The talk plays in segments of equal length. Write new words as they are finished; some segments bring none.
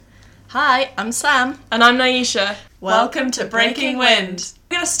Hi, I'm Sam. And I'm Naisha. Welcome to Breaking Wind.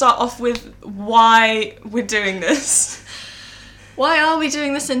 We're going to start off with why we're doing this. Why are we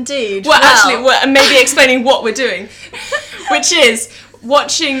doing this indeed? Well, actually, maybe explaining what we're doing. Which is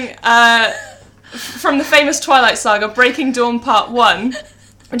watching, from the famous Twilight Saga, Breaking Dawn Part 1,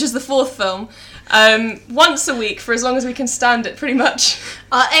 which is the fourth film, once a week for as long as we can stand it, pretty much.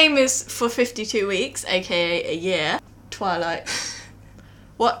 Our aim is for 52 weeks, aka a year. Twilight.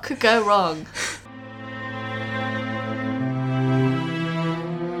 What could go wrong?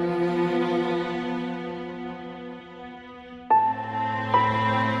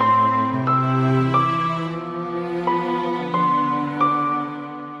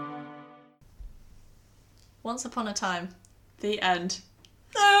 Once upon a time. The end.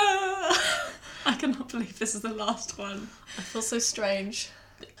 I cannot believe this is the last one. I feel so strange.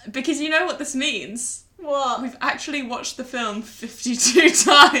 Because you know what this means? What? We've actually watched the film 52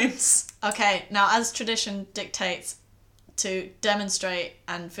 times. Okay, now as tradition dictates, to demonstrate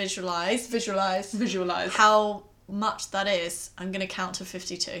and visualise how much that is, I'm going to count to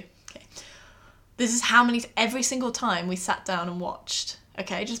 52. Okay. This is how many, every single time we sat down and watched.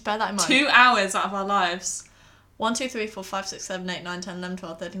 Okay, just bear that in mind. 2 hours out of our lives. 1, 2, 3, 4, 5, 6, 7, 8, 9, 10, 11,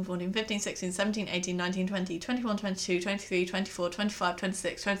 12, 13, 14, 15, 16, 17, 18, 19, 20, 21, 22, 23, 24, 25,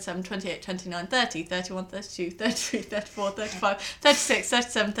 26, 27, 28, 29, 30, 31, 32, 33, 34, 35, 36,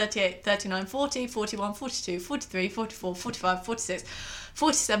 37, 38, 39, 40, 41, 42, 43, 44, 45, 46,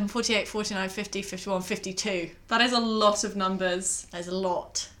 47, 48, 49, 50, 51, 52. That is a lot of numbers. There's a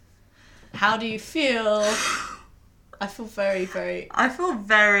lot. How do you feel? I feel very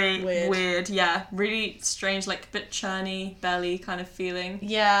weird. Yeah, really strange, like a bit churny belly kind of feeling.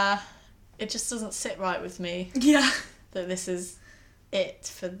 Yeah, it just doesn't sit right with me. Yeah. That this is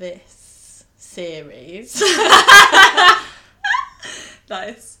it for this series.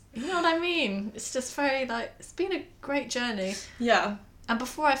 Nice. You know what I mean? It's just very, it's been a great journey. Yeah. And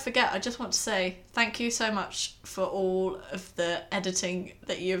before I forget, I just want to say thank you so much for all of the editing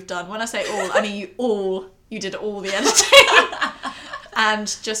that you've done. When I say all, I mean you did all the editing.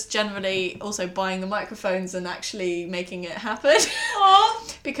 And just generally also buying the microphones and actually making it happen.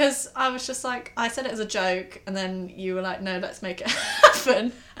 Aww. Because I was just like, I said it as a joke, and then you were like, no, let's make it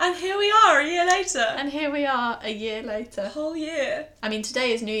happen. And here we are, a year later. And here we are, a year later. A whole year. I mean,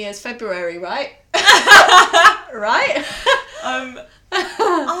 today is New Year's February, right? Right?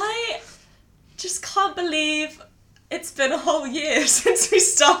 I just can't believe it's been a whole year since we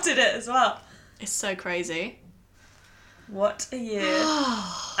started it as well. It's so crazy. What a year.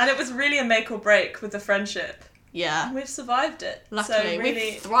 And it was really a make or break with the friendship. Yeah. And we've survived it. Luckily, so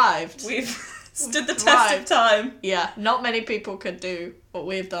really, we've thrived. We've stood the thrived. test of time. Yeah, not many people could do what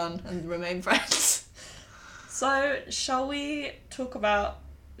we've done and remain friends. So, shall we talk about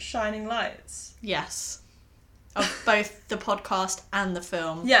Shining Lights? Yes. Of both the podcast and the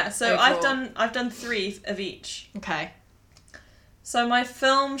film. Yeah, so overall. I've done 3 of each. Okay. So my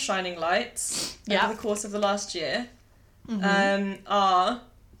film Shining Lights Yeah. over the course of the last year are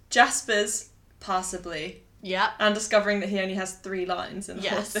Jasper's Passably. Yeah. And discovering that he only has 3 lines in the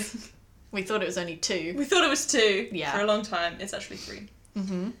whole Yes. thing. We thought it was only 2. We thought it was 2 Yeah. for a long time. It's actually 3.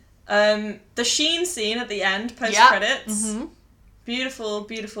 Mm-hmm. The Sheen scene at the end, post-credits. Mm-hmm. Beautiful,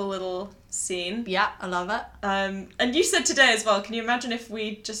 beautiful little scene. Yeah, I love it. And you said today as well, can you imagine if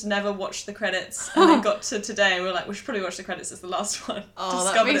we just never watched the credits and then got to today and we were like, we should probably watch the credits as the last one. Oh,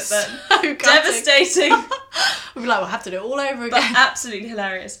 Discovered that'd be it then. so gutting. Devastating. We'd be like, we'll have to do it all over But again. absolutely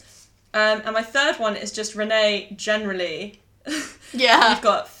hilarious. And my third one is just Renee generally. Yeah. You've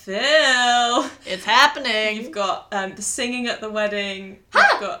got Phil. It's happening. You've got the singing at the wedding.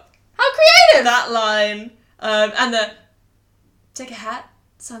 You've got How creative! that line. And the take a hat,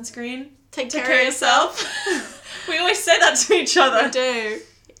 sunscreen, Take take care of yourself. We always say that to each other. We do.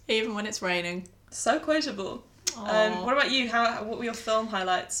 Even when it's raining. So quotable. Aw. What about you? What were your film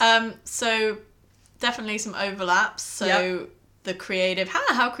highlights? So definitely some overlaps. So Yep. the creative,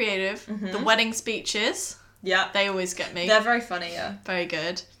 how creative. The wedding speeches, Yeah. they always get me. They're very funny, yeah. Very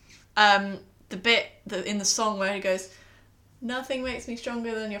good. The bit in the song where he goes, nothing makes me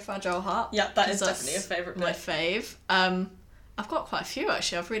stronger than your fragile heart. Yeah, that is 'Cause that's definitely a favourite my bit. fave. I've got quite a few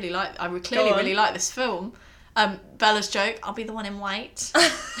actually. I Go clearly on. really like this film. Bella's joke, I'll be the one in white.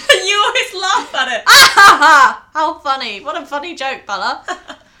 You always laugh at it. How funny. What a funny joke, Bella.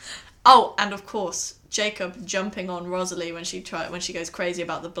 Oh, and of course, Jacob jumping on Rosalie when she goes crazy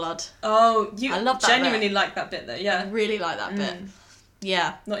about the blood. Oh, you I love that genuinely like that bit though, I yeah. really like that bit.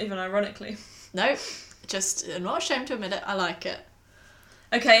 Yeah. Not even ironically. No, just I'm not ashamed to admit it. I like it.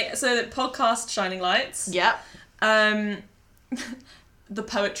 Okay, so the podcast Shining Lights. Yep. the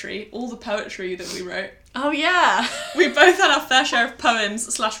poetry, all the poetry that we wrote. Oh, yeah. We both had our fair share of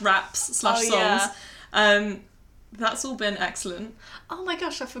poems / raps / songs. Yeah. That's all been excellent. Oh my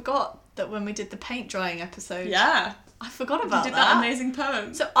gosh, I forgot that when we did the paint drying episode. Yeah. I forgot about You did that amazing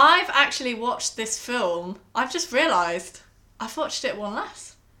poem. So I've actually watched this film. I've just realised I've watched it one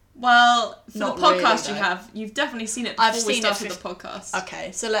less. Well, for Not the podcast really, you've definitely seen it before I've we seen it started the podcast.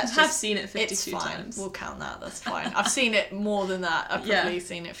 Okay, so let's I have just... seen it It's 52 fine. times. We'll count that. That's fine. I've seen it more than that. I've probably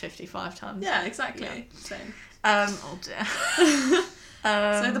seen it 55 times. Yeah, exactly. Yeah. Same. Oh dear.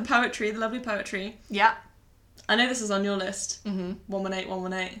 So the poetry, the lovely poetry. Yeah. I know this is on your list. Mm-hmm. 118,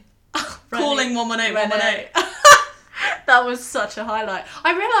 118. Ready. Calling 118, 118. That was such a highlight.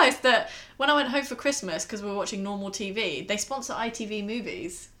 I realised that when I went home for Christmas, because we were watching normal TV, they sponsor ITV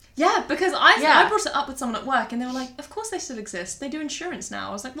movies. Yeah, because I brought it up with someone at work and they were like, of course they still exist. They do insurance now.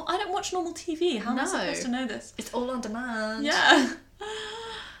 I was like, well, I don't watch normal TV. How am I supposed to know this? It's all on demand. Yeah.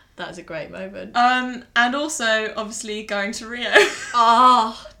 That is a great moment. And also, obviously, going to Rio.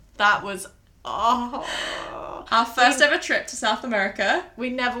 Oh, that was... Oh. Our first ever trip to South America. We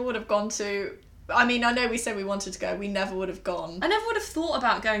never would have gone to... I mean, I know we said we wanted to go. We never would have gone. I never would have thought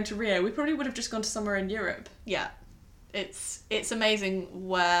about going to Rio. We probably would have just gone to somewhere in Europe. Yeah. It's amazing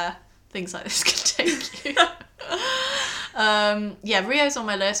where things like this can take you. Yeah, Rio's on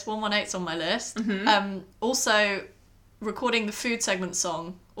my list. 118's on my list. Mm-hmm. Also, recording the food segment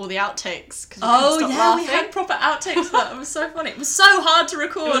song or the outtakes. Oh yeah, laughing. we had proper outtakes for that. It was so funny. It was so hard to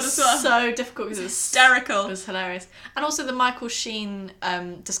record It was as well. so difficult because it was hysterical. It was hilarious. And also the Michael Sheen,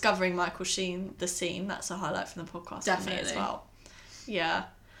 discovering Michael Sheen, the scene. That's a highlight from the podcast for me as well. Yeah.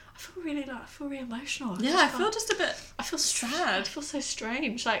 I feel really emotional. Yeah, I feel just a bit... I feel sad. I feel so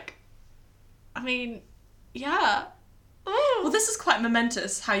strange. Like, I mean, yeah. Well, this is quite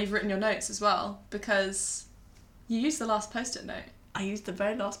momentous how you've written your notes as well, because you used the last post-it note. I used the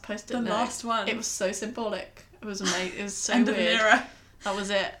very last post-it note. The last one. It was so symbolic. It was amazing. It was so End weird. of an era. That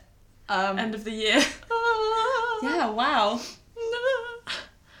was it. End of the year. Yeah, wow.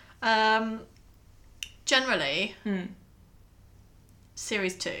 Generally,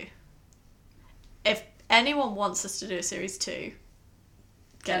 Series 2. If anyone wants us to do a Series 2,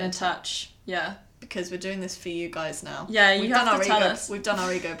 Get in touch. Yeah. Because we're doing this for you guys now. Yeah, you have to tell us. We've done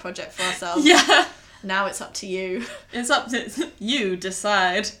our ego project for ourselves. Yeah. Now it's up to you. It's up to you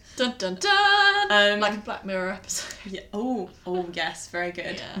decide. Dun dun dun! Like a Um, Black Mirror episode. Yeah. Oh, yes, very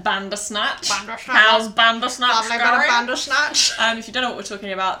good. Yeah. Bandersnatch. Bandersnatch. How's Bandersnatch I've got going? a Bandersnatch. If you don't know what we're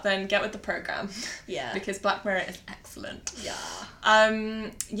talking about, then get with the programme. Yeah. Because Black Mirror is excellent. Yeah.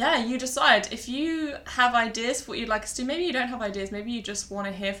 Yeah, you decide. If you have ideas for what you'd like us to do, maybe you don't have ideas, maybe you just want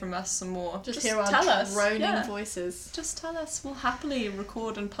to hear from us some more. Just hear tell our us. droning Yeah. voices. Just tell us. We'll happily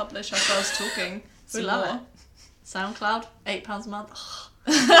record and publish ourselves talking. We love it. SoundCloud, £8 a month.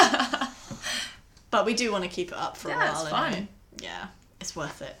 But we do want to keep it up for a while. it's anyway. fine. Yeah, it's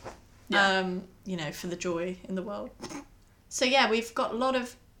worth it. Yeah. For the joy in the world. So yeah, we've got a lot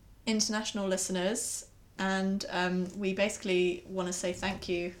of international listeners, and we basically want to say thank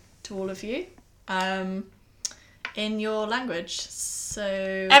you to all of you in your language.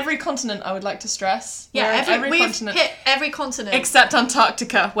 So Every continent, I would like to stress. yeah, We're in we've continent. hit every continent. Except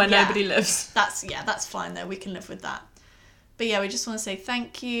Antarctica, where Yeah. nobody lives. That's fine though. We can live with that. But yeah, we just want to say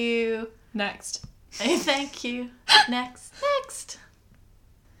thank you. Next. Thank you. Next.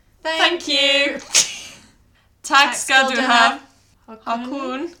 Thank you. Tack ska du ha.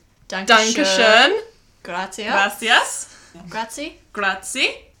 Hakun. Dankeschön. Grazie. Gracias. Grazie.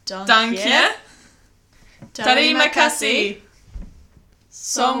 Grazie. Danke. Terima kasih.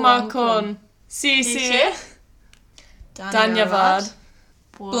 Somakon. Sisi. Danyavad.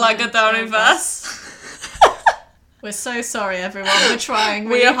 Благодарю вас. We're so sorry, everyone. We're trying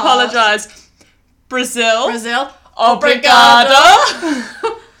We really hard. apologise. Brazil. Obrigado.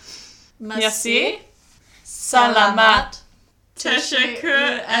 Merci. Salamat.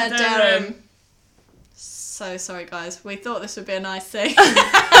 Teşekkür ederim. So sorry, guys. We thought this would be a nice thing.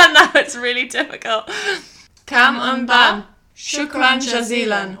 No, it's really difficult. Kam unban. Shukran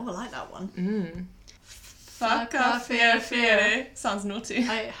jazilan. Oh, I like that one. Faka fere. Sounds naughty.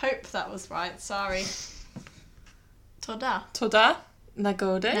 I hope that was right. Sorry. Toda. Toda.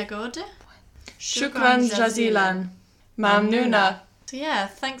 Nagode. Nagode. Shukran jazilan. Mamnuna. So yeah,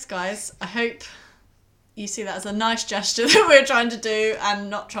 thanks guys. I hope you see that as a nice gesture that we're trying to do and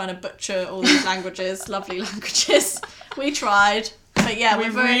not trying to butcher all these languages, lovely languages. We tried. But yeah, We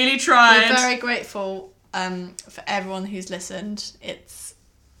really tried. We're very grateful for everyone who's listened.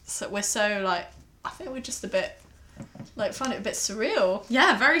 We're so like, I think we're just a bit, like, find it a bit surreal.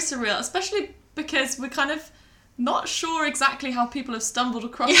 Yeah, very surreal. Especially because we're kind of not sure exactly how people have stumbled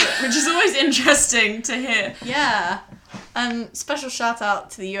across it, which is always interesting to hear. Yeah. Special shout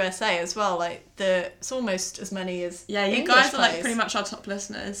out to the USA as well. Like, it's almost as many as Yeah, you English guys are like plays. pretty much our top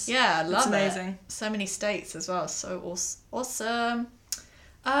listeners. Yeah, I love It's amazing. it. So many states as well. So awesome.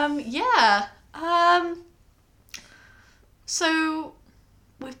 Yeah. So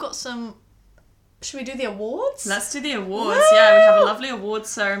we've got some. Should we do the awards? Let's do the awards. Yeah, we have a lovely awards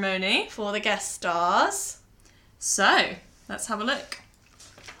ceremony. For the guest stars. So, let's have a look.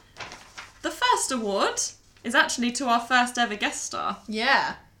 The first award is actually to our first ever guest star,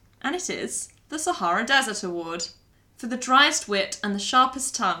 Yeah. and it is the Sahara Desert Award. For the driest wit and the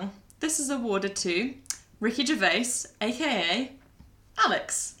sharpest tongue, this is awarded to Ricky Gervais, aka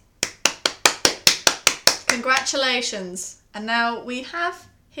Alex. Congratulations. And now we have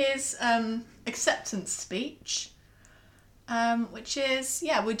his acceptance speech, which is,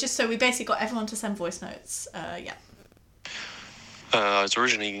 we basically got everyone to send voice notes. Yeah. I was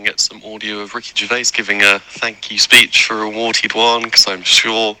originally going to get some audio of Ricky Gervais giving a thank you speech for an award he'd won, because I'm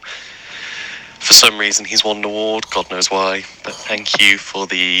sure for some reason he's won an award, God knows why. But thank you for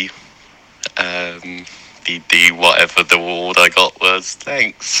the whatever the award I got was.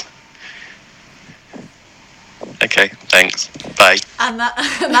 Thanks. Okay, thanks. Bye. And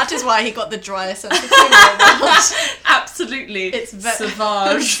that is why he got the driest sense of humour. Absolutely. It's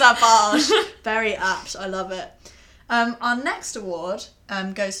savage. Savage. Very apt. I love it. Our next award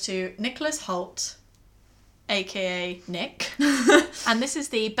goes to Nicholas Holt, aka Nick. And this is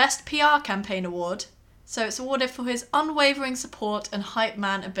the Best PR Campaign Award. So it's awarded for his unwavering support and hype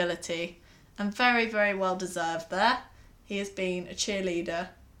man ability. And very, very well deserved there. He has been a cheerleader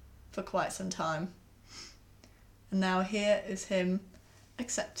for quite some time. And now here is him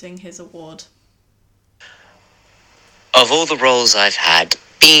accepting his award. Of all the roles I've had,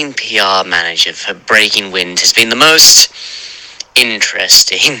 being PR manager for Breaking Wind has been the most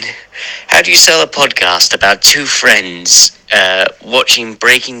interesting. How do you sell a podcast about two friends watching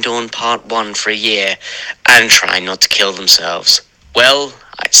Breaking Dawn Part 1 for a year and trying not to kill themselves? Well,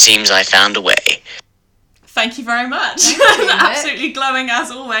 it seems I found a way. Thank you very much. Thank you, Nick. Absolutely glowing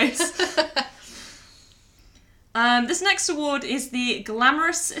as always. This next award is the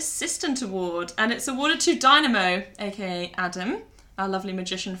Glamorous Assistant Award, and it's awarded to Dynamo, aka Adam, our lovely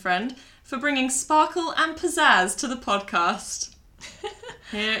magician friend, for bringing sparkle and pizzazz to the podcast.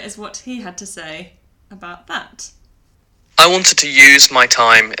 Here is what he had to say about that. I wanted to use my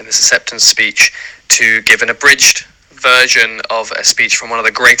time in this acceptance speech to give an abridged version of a speech from one of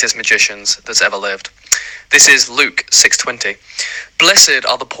the greatest magicians that's ever lived. This is Luke 6:20. Blessed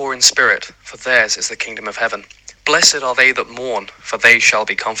are the poor in spirit, for theirs is the kingdom of heaven. Blessed are they that mourn, for they shall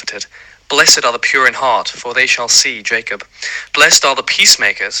be comforted. Blessed are the pure in heart, for they shall see Jacob. Blessed are the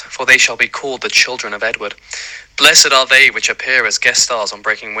peacemakers, for they shall be called the children of Edward. Blessed are they which appear as guest stars on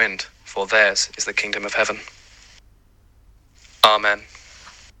Breaking Wind, for theirs is the kingdom of heaven. Amen.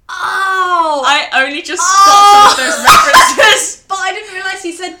 Oh! I only just got some of those references. But I didn't realise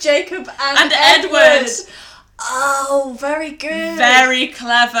he said Jacob and Edward. Oh, very good. Very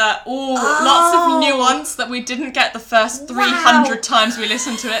clever. Ooh, lots of nuance that we didn't get the first 300 times we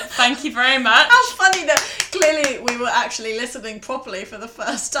listened to it. Thank you very much. How funny that clearly we were actually listening properly for the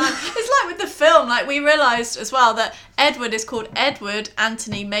first time. It's like with the film, like we realised as well that Edward is called Edward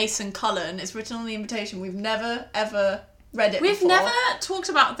Anthony Mason Cullen. It's written on the invitation. We've never ever read it We've before. never talked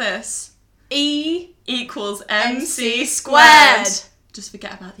about this. E Equals MC squared. squared. Just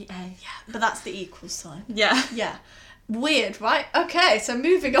forget about the A. Yeah, but that's the equals sign. Yeah. Yeah. Weird, right? Okay, so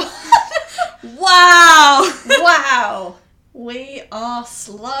moving on. Wow! Wow. We are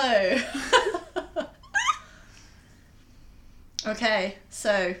slow. Okay,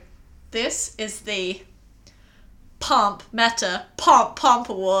 so this is the Pump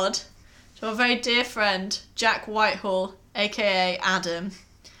Award to our very dear friend Jack Whitehall, aka Adam,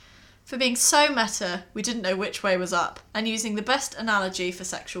 for being so meta we didn't know which way was up and using the best analogy for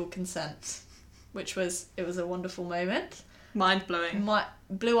sexual consent, it was a wonderful moment. Mind-blowing.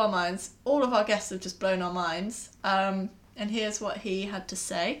 Blew our minds. All of our guests have just blown our minds. And here's what he had to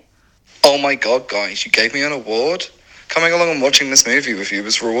say. Oh my god, guys, you gave me an award? Coming along and watching this movie with you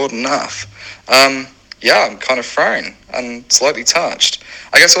was reward enough. Yeah, I'm kind of thrown and slightly touched.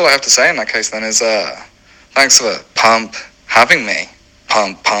 I guess all I have to say in that case then is, thanks for Pump having me.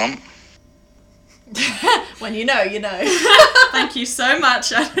 Pump. When you know, you know. Thank you so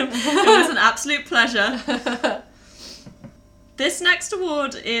much, Adam. It was an absolute pleasure. This next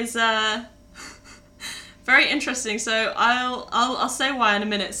award is very interesting, so I'll say why in a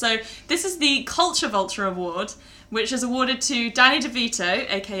minute. So this is the Culture Vulture Award, which is awarded to Danny DeVito,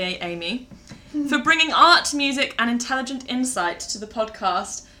 aka Amy, for bringing art, music, and intelligent insight to the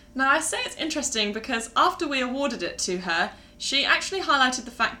podcast. Now, I say it's interesting because after we awarded it to her, she actually highlighted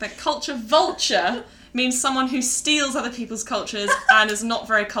the fact that culture vulture means someone who steals other people's cultures and is not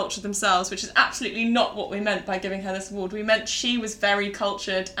very cultured themselves, which is absolutely not what we meant by giving her this award. We meant she was very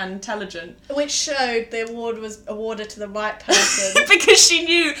cultured and intelligent. Which showed the award was awarded to the right person. Because she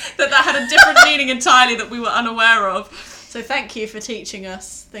knew that had a different meaning entirely that we were unaware of. So thank you for teaching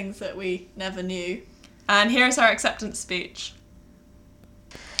us things that we never knew. And here is our acceptance speech.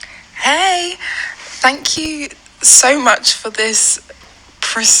 Hey, thank you so much for this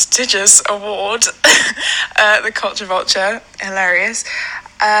prestigious award, the Culture Vulture, hilarious.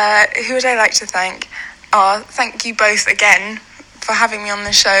 Who would I like to thank? Thank you both again for having me on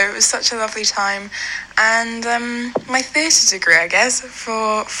the show. It was such a lovely time. And my theatre degree, I guess,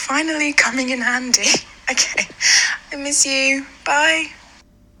 for finally coming in handy. Okay, I miss you. Bye.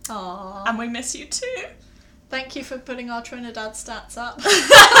 Aww. And we miss you too. Thank you for putting our Trinidad stats up.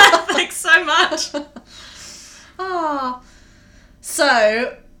 Thanks so much.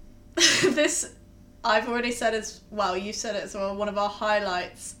 So, this, I've already said as well, you said it as well, one of our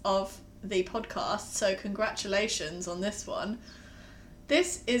highlights of the podcast, so congratulations on this one.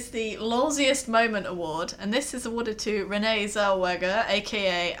 This is the Lolsiest Moment Award, and this is awarded to Renee Zellweger,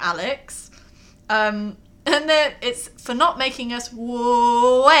 aka Alex. And then it's for not making us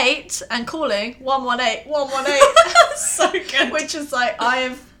wait and calling 118, 118. So good. Which is like,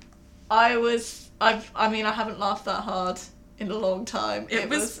 I haven't laughed that hard in a long time. It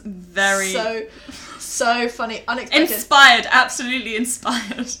was very... So funny, unexpected. Inspired, absolutely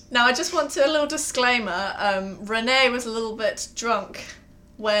inspired. Now, I just want to, a little disclaimer, Renee was a little bit drunk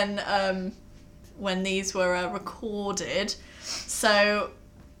when these were recorded. So,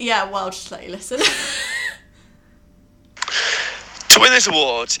 yeah, well, I'll just let you listen. To win this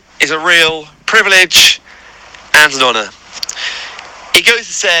award is a real privilege and an honour. It goes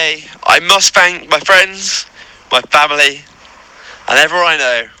to say I must thank my friends, my family, and everyone I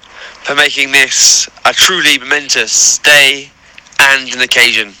know for making this a truly momentous day and an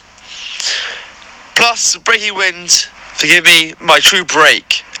occasion. Plus, Breaking Wind for giving me my true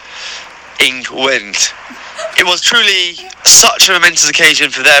break in wind. It was truly such a momentous occasion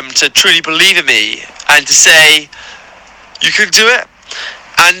for them to truly believe in me and to say, you could do it.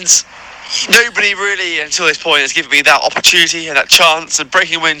 And nobody really, until this point, has given me that opportunity and that chance. And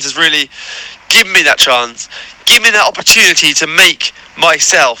Breaking Wind has really given me that chance, given me that opportunity to make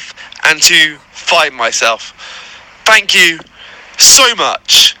myself and to find myself. Thank you so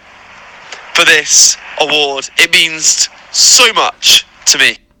much for this award. It means so much to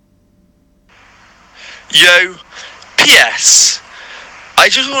me. Yo, P.S. I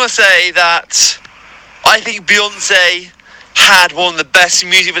just want to say that I think Beyonce had one of the best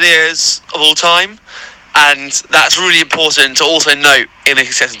music videos of all time, and that's really important to also note in the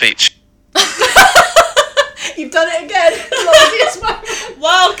acceptance speech. You've done it again. Lolsiest moment.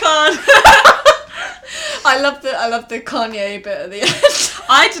 Wild card. I love the Kanye bit at the end.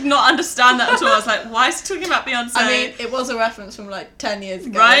 I did not understand that at all. I was like, why is he talking about Beyonce? I mean, it was a reference from like 10 years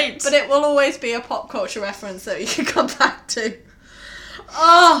ago. Right. But it will always be a pop culture reference that you can come back to.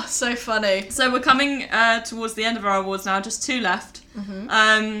 Oh, so funny. So we're coming towards the end of our awards now, just 2 left.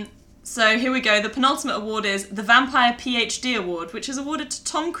 Mm-hmm. So here we go. The penultimate award is the Vampire PhD Award, which is awarded to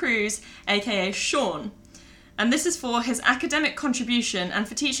Tom Cruise, aka Sean. And this is for his academic contribution and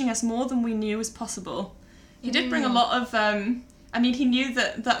for teaching us more than we knew was possible. He did bring a lot of... he knew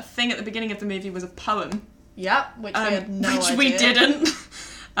that thing at the beginning of the movie was a poem. Yeah, which we had no idea. Which we didn't.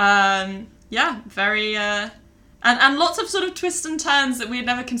 Very... And lots of sort of twists and turns that we had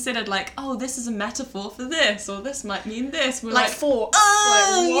never considered, like, oh, this is a metaphor for this, or this might mean this. We're like forks.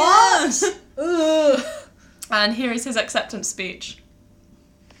 Oh, like, what? Yes. And here is his acceptance speech.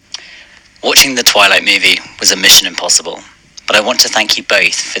 Watching the Twilight movie was a mission impossible, but I want to thank you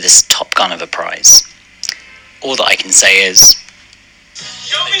both for this Top Gun of a prize. All that I can say is...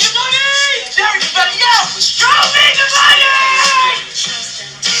 Show me the money! Everybody else! Show me the money!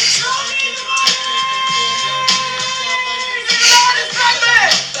 Show me the money!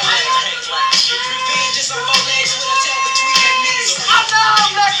 I love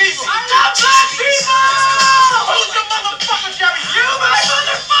black people! I love black people! Who's the motherfucker, Jerry? You, my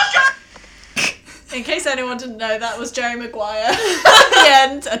motherfucker! In case anyone didn't know, that was Jerry Maguire at the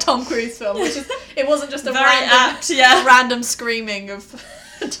end, a Tom Cruise film, it wasn't just a random screaming of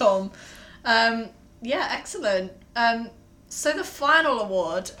Tom. Excellent. So the final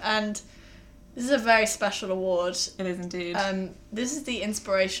award, and this is a very special award. It is indeed. This is the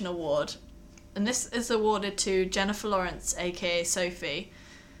Inspiration Award, and this is awarded to Jennifer Lawrence, aka Sophie,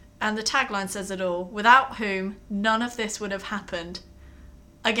 And the tagline says it all. Without whom, none of this would have happened.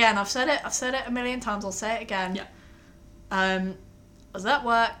 Again, I've said it a million times, I'll say it again. Yeah. I was at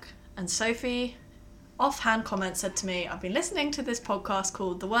work, and Sophie, offhand comment, said to me, I've been listening to this podcast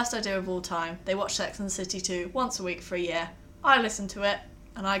called The Worst Idea of All Time. They watch Sex and the City 2 once a week for a year. I listen to it,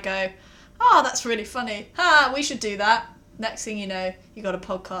 and I go, oh, that's really funny. We should do that. Next thing you know, you got a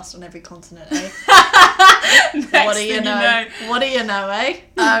podcast on every continent, eh? What do you know? What do you know,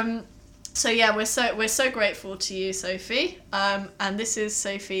 eh? So yeah, we're so grateful to you, Sophie. And this is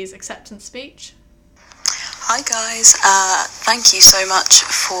Sophie's acceptance speech. Hi guys, thank you so much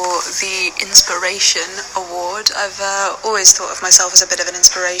for the Inspiration Award. I've always thought of myself as a bit of an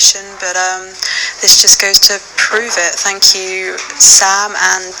inspiration, but this just goes to prove it. Thank you Sam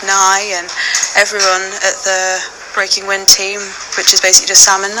and Nye and everyone at the Breaking Wind team, which is basically just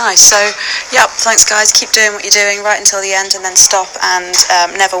Sam and Nye. So yep, thanks guys, keep doing what you're doing right until the end and then stop and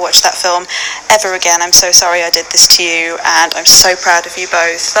never watch that film ever again. I'm so sorry I did this to you and I'm so proud of you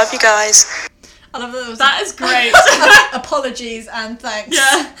both. Love you guys. I love that. That is great. Apologies and thanks.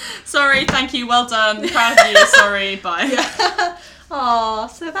 Yeah. Sorry, thank you, well done. Proud of you, sorry, bye. Yeah. Oh,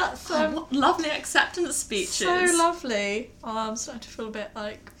 so that's what lovely acceptance speeches. So lovely. Oh, I'm starting to feel a bit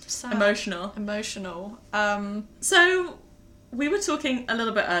like sad. Emotional. So we were talking a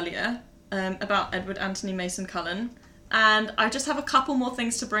little bit earlier about Edward Anthony Mason Cullen, and I just have a couple more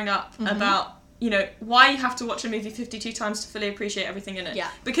things to bring up about, you know, why you have to watch a movie 52 times to fully appreciate everything in it.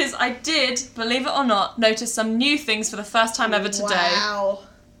 Yeah. Because I did, believe it or not, notice some new things for the first time ever today. Wow.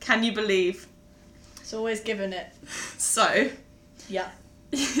 Can you believe? It's always given it. So, yeah.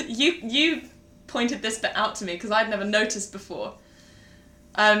 you pointed this bit out to me because I'd never noticed before.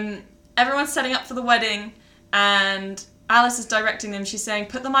 Everyone's setting up for the wedding and Alice is directing them. She's saying,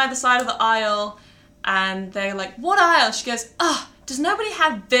 put them either side of the aisle. And they're like, what aisle? She goes, does nobody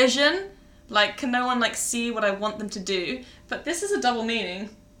have vision? Like, can no one, like, see what I want them to do? But this is a double meaning.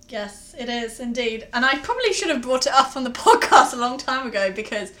 Yes, it is, indeed. And I probably should have brought it up on the podcast a long time ago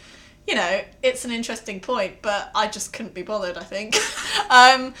because, you know, it's an interesting point, but I just couldn't be bothered, I think.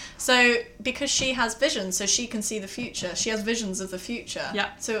 So, because she has vision, so she can see the future. She has visions of the future. Yeah.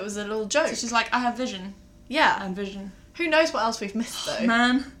 So it was a little joke. So she's like, I have vision. Yeah. And vision. Who knows what else we've missed, though?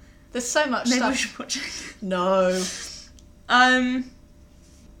 Man. There's so much Maybe stuff. we should watch it. No.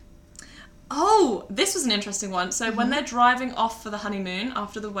 Oh, this was an interesting one. So when they're driving off for the honeymoon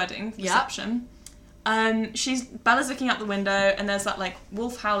after the wedding reception, Bella's looking out the window and there's that like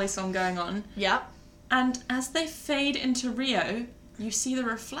Wolf Howley song going on. Yeah. And as they fade into Rio, you see the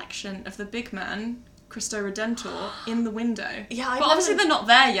reflection of the big man, Cristo Redentor, in the window. Yeah, but obviously they're not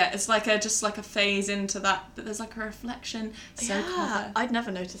there yet. It's like just like a phase into that, but there's like a reflection. So clever. I'd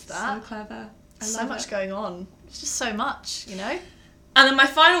never noticed that. So clever. I So love much it. going on. It's just so much, you know? And then my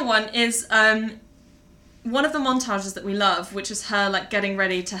final one is one of the montages that we love, which is her like getting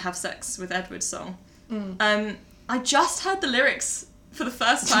ready to have sex with Edward's song. I just heard the lyrics for the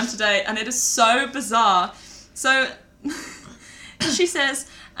first time today, and it is so bizarre. So she says,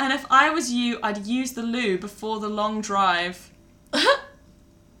 "And if I was you, I'd use the loo before the long drive."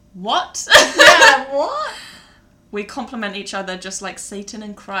 What? Yeah, what? We complement each other just like Satan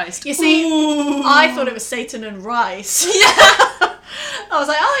and Christ. You see, Ooh. I thought it was Satan and rice. Yeah. I was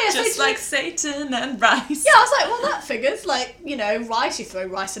like, oh yeah, Just Satan. like Satan and rice. Yeah, I was like, well, that figures. Like, you know, rice, you throw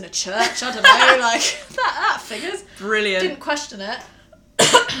rice in a church, I don't know, like, that figures. Brilliant. Didn't question it.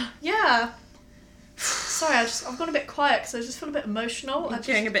 Yeah. Sorry, I've gone a bit quiet because I just feel a bit emotional. I'm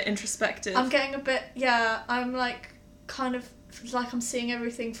getting a bit introspective. I'm getting a bit, yeah, I'm like, kind of, like I'm seeing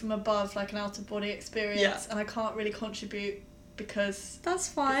everything from above, like an out-of-body experience, and I can't really contribute because that's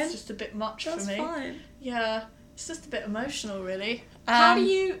fine. It's just a bit much for me. That's fine. Yeah, it's just a bit emotional, really. How do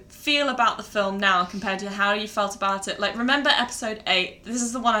you feel about the film now compared to how you felt about it? Like, remember episode 8? This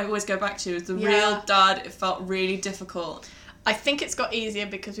is the one I always go back to. It's the real dud. It felt really difficult. I think it's got easier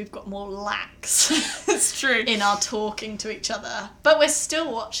because we've got more lax. It's true. In our talking to each other. But we're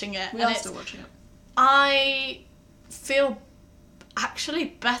still watching it. We are still watching it. I feel actually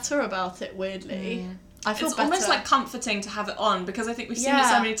better about it, weirdly. I feel it's better. almost like comforting to have it on because I think we've seen it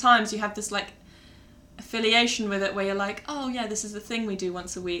so many times. You have this like affiliation with it where you're like, oh yeah, this is the thing we do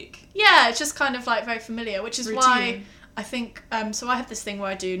once a week. Yeah, it's just kind of like very familiar, which is Routine. why I think, so I have this thing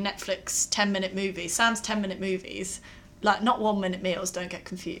where I do Netflix 10-minute movies, Sam's 10-minute movies, like not 1-minute meals, don't get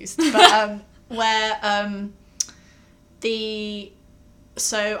confused, but where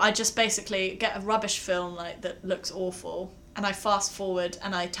so I just basically get a rubbish film like that looks awful and I fast forward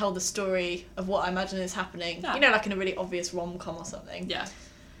and I tell the story of what I imagine is happening, you know, like in a really obvious rom-com or something. Yeah.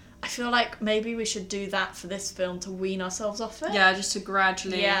 I feel like maybe we should do that for this film to wean ourselves off it. Yeah, just to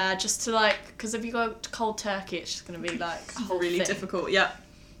gradually... Yeah, just to like, because if you go to cold turkey, it's just going to be like a whole really thing. difficult, yeah.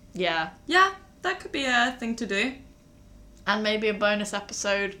 Yeah. Yeah, that could be a thing to do. And maybe a bonus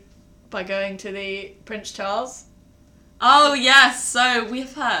episode by going to the Prince Charles. Oh, yes. So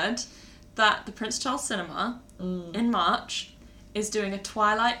we've heard that the Prince Charles Cinema in March is doing a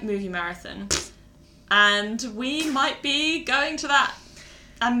Twilight movie marathon. And we might be going to that.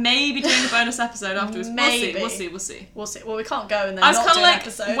 And maybe doing a bonus episode afterwards. Maybe. We'll see. We'll see. Well, we can't go and then I was not kind do of an like,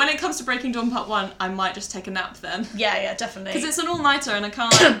 episode. when it comes to Breaking Dawn Part 1, I might just take a nap then. Yeah, definitely. Because it's an all-nighter and I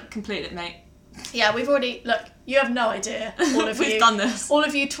can't like, complete it, mate. Yeah, we've already... Look, you have no idea. All of We've you, done this. All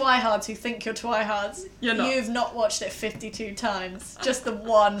of you twihards who think you're twihards. You're not. You've not watched it 52 times. Just the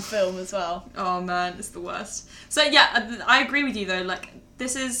one film as well. Oh man, it's the worst. So yeah, I agree with you though. Like,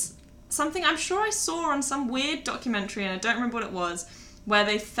 this is something I'm sure I saw on some weird documentary, and I don't remember what it was, where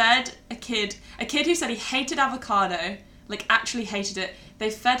they fed a kid who said he hated avocado, like actually hated it.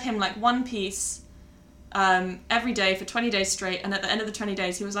 They fed him like one piece every day for 20 days straight, and at the end of the 20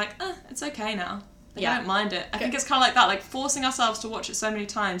 days he was like, it's okay now. Like, Yeah. I don't mind it. I think it's kind of like that, like forcing ourselves to watch it so many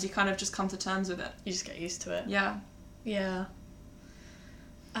times, you kind of just come to terms with it. You just get used to it. Yeah. Yeah.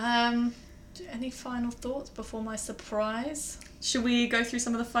 Any final thoughts before my surprise? Should we go through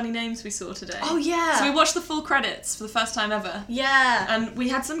some of the funny names we saw today? Oh, yeah. So we watched the full credits for the first time ever. Yeah. And we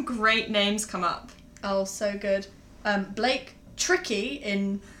had some great names come up. Oh, so good. Blake Tricky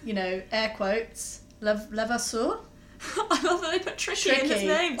in, air quotes, Levasseur. I love that they put Tricky in his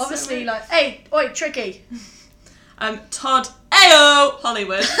name. Obviously, like, hey, oi, Tricky. Todd Ayo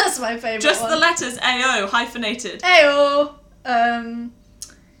Hollywood. That's my favourite Just one. the letters Ayo hyphenated. Ayo.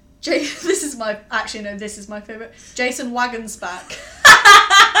 This is my favourite. Jason Wagonsback.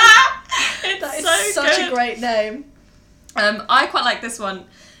 That is so such good. a great name. I quite like this one.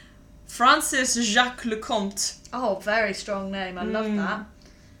 Francis Jacques Lecomte. Oh, very strong name. I love that.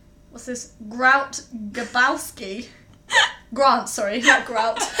 What's this? Grout Gabowski. Grant, sorry, not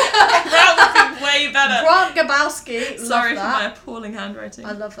Grout. That would be way better. Grant Gabowski. Sorry love for my that. appalling handwriting.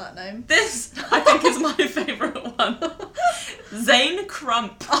 I love that name. This, I think, is my favourite one. Zane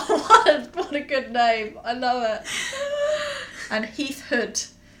Crump. Oh, what a good name. I love it. And Heath Hood.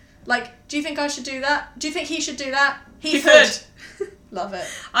 Like, do you think I should do that? Do you think he should do that? Heath Hood. Love it.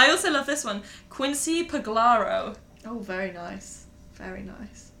 I also love this one. Quincy Paglaro. Oh, very nice. Very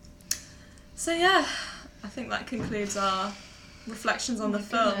nice. So yeah, I think that concludes our reflections on the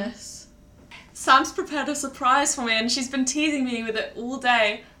film. Goodness. Sam's prepared a surprise for me and she's been teasing me with it all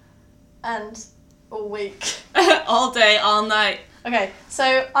day. And all week. All day, all night. Okay,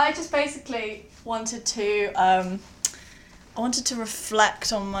 so I just basically wanted to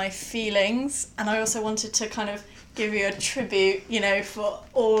reflect on my feelings, and I also wanted to kind of give you a tribute, for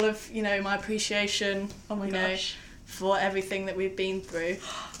all of, my appreciation, gosh. for everything that we've been through.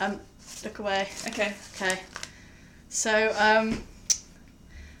 Look away. Okay. So,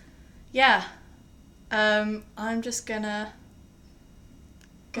 I'm just gonna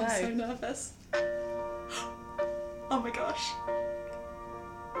go. I'm so nervous. Oh my gosh.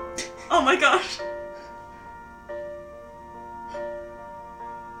 Oh my gosh.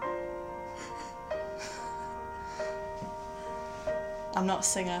 I'm not a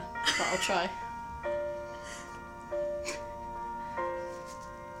singer, but I'll try.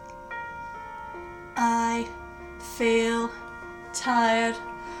 I feel tired.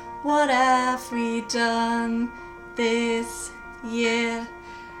 What have we done this year?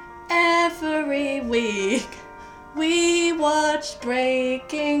 Every week we watch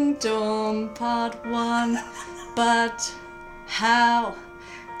Breaking Dawn Part 1, but how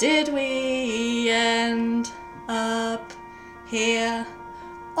did we end up here?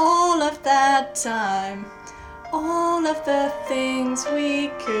 All of that time, all of the things we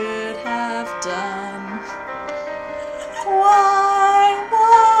could have done. Why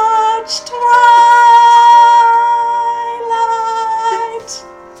watch Twilight?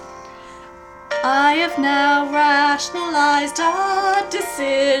 I have now rationalized our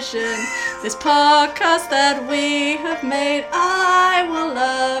decision. This podcast that we have made, I will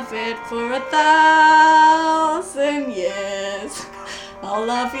love it for 1,000 years. I'll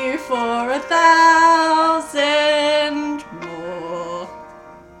love you for 1,000 more.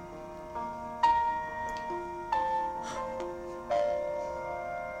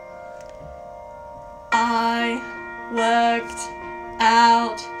 I worked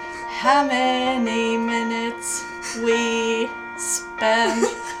out how many minutes we spend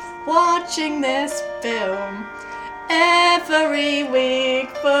watching this film every week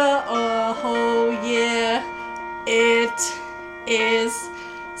for a whole year. It is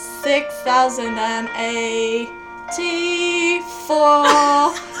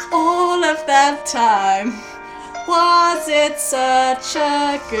 6,084. All of that time. Was it such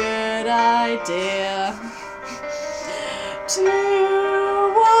a good idea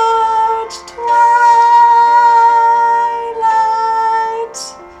to watch Twilight?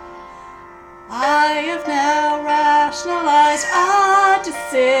 I have now rationalized our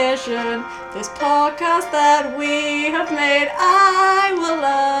decision. This podcast that we have made, I will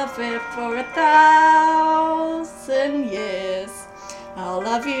love it for 1,000 years. I'll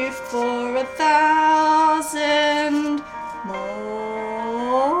love you for 1,000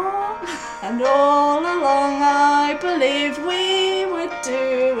 more. And all along I believed we would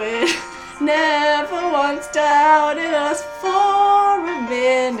do it. Never once doubted us for a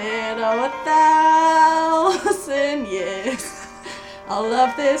minute or 1,000 years. I'll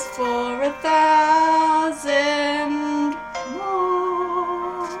love this for 1,000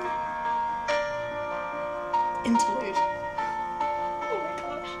 more. Interlude. Oh my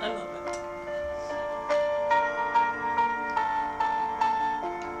gosh, I love it.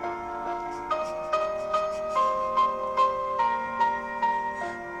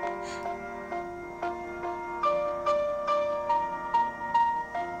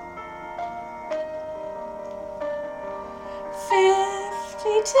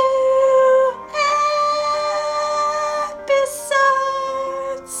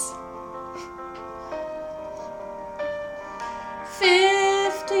 Episodes.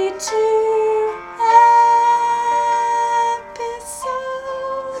 52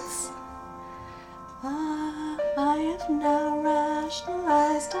 episodes. I have now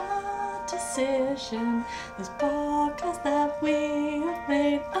rationalized our decision. This podcast that we have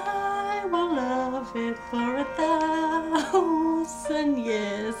made, I will love it for 1,000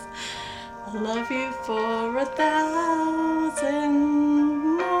 years. I'll love you for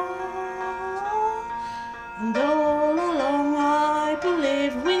 1,000 more. And all along I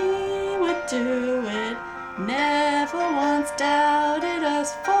believed we would do it. Never once doubted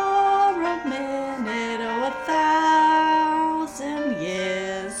us for a minute or 1,000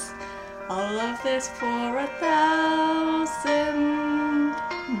 years. I'll love this for 1,000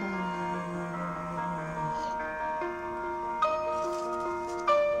 more.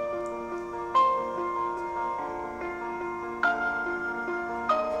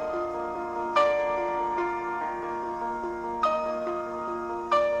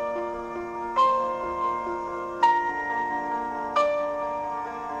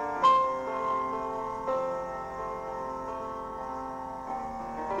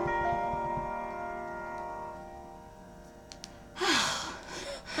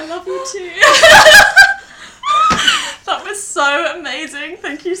 I love you too. That was so amazing.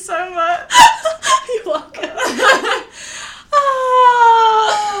 Thank you so much. You're welcome.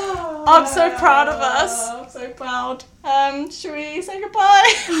 I'm so proud of us. I'm so proud. Should we say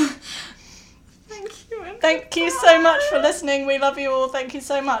goodbye? Thank you. Thank you so much for listening. We love you all. Thank you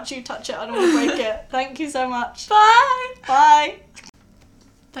so much. You touch it, I don't want to break it. Thank you so much. Bye. Bye.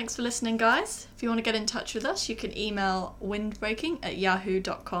 Thanks for listening, guys. If you want to get in touch with us, you can email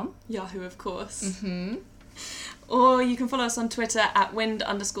windbreaking@yahoo.com. Yahoo, of course. Mm-hmm. Or you can follow us on Twitter at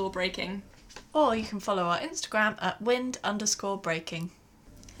wind_breaking. Or you can follow our Instagram at wind_breaking.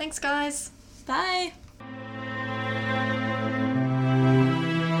 Thanks, guys. Bye.